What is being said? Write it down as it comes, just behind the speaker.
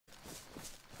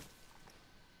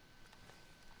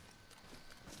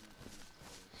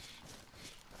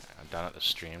down at the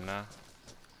stream now.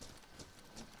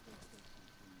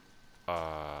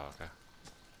 Okay.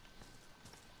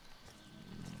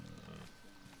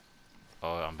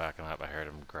 Oh, I'm backing up. I heard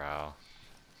him growl.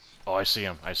 Oh, I see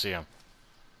him. I see him.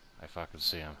 I fucking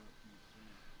see him.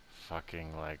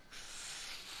 Fucking like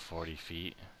 40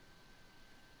 feet.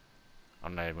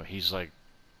 I'm not even. He's like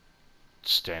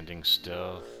standing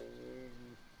still.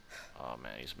 Oh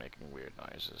man, he's making weird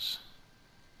noises.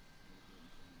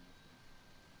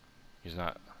 He's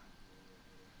not.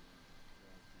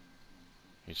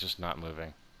 He's just not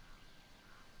moving.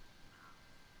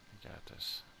 I got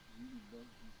this.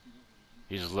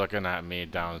 He's looking at me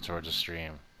down towards the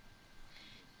stream.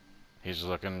 He's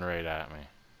looking right at me.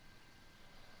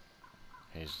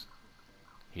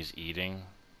 He's eating.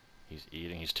 He's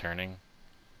eating. He's turning.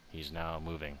 He's now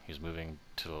moving. He's moving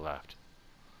to the left.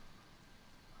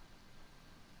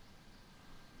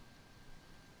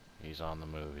 He's on the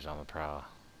move. He's on the prowl.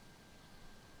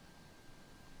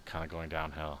 Kind of going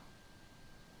downhill.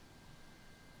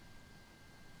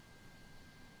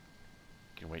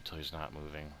 You can wait till he's not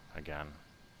moving again.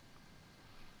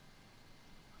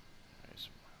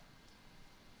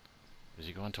 Is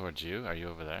he going towards you? Are you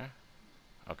over there?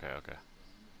 Okay, okay.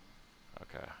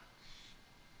 Okay.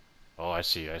 Oh, I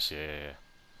see, I see, yeah.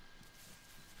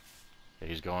 Yeah,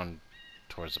 he's going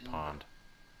towards the pond.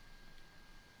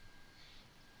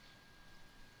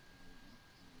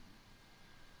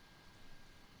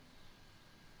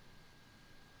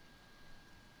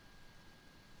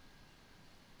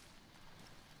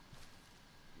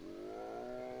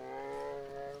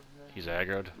 He's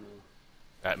aggroed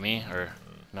at me, or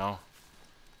no?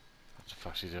 What the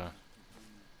fuck's he doing?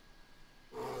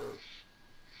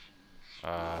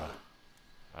 I'm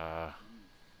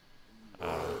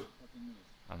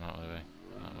not moving.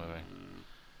 I'm not moving.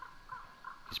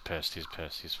 He's pissed. He's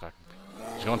pissed. He's fucking.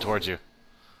 He's going towards you.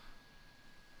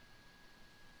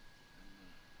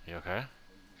 You okay?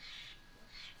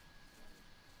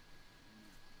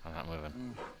 I'm not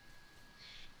moving.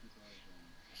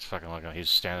 He's fucking looking. He's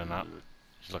standing up.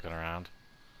 He's looking around.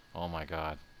 Oh my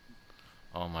god.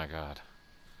 Oh my god.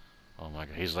 Oh my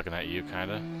god. He's looking at you,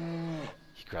 kinda.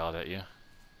 He growled at you.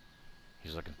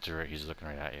 He's looking through it. He's looking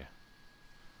right at you.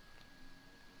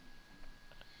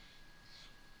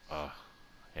 Oh.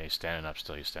 Yeah, he's standing up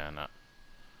still. He's standing up.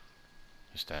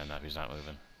 He's standing up. He's not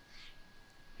moving.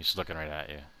 He's looking right at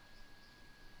you.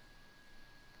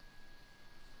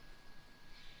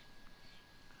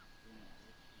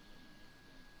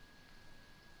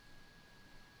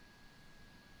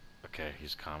 Okay,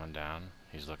 he's calming down.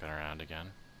 He's looking around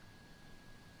again.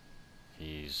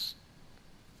 He's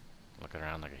looking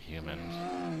around like a human.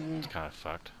 It's kind of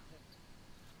fucked.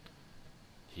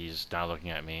 He's now looking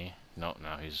at me. No,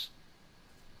 he's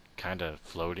kind of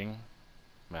floating.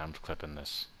 Man, I'm clipping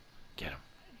this. Get him.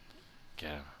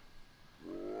 Get him.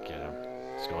 Get him.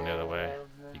 It's going the other way.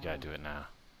 You gotta do it now.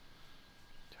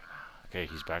 Do it now. Okay,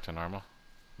 he's back to normal.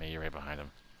 Maybe you're right behind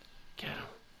him. Get him.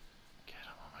 Get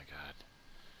him. Oh my god.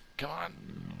 Come on.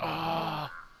 Oh.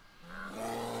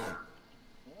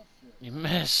 You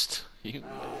missed. You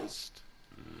missed.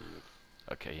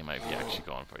 Okay, he might be actually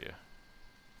going for you.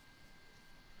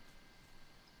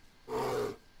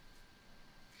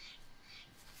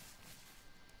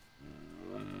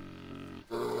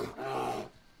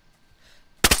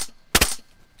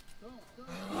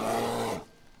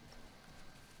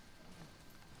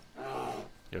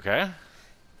 You okay?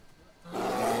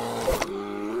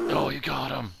 Oh, you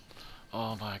got him.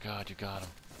 Oh my god, you got him.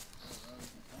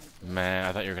 Man,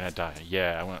 I thought you were gonna die.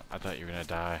 Yeah, I thought you were gonna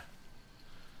die.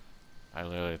 I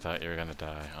literally thought you were gonna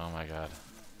die. Oh my god.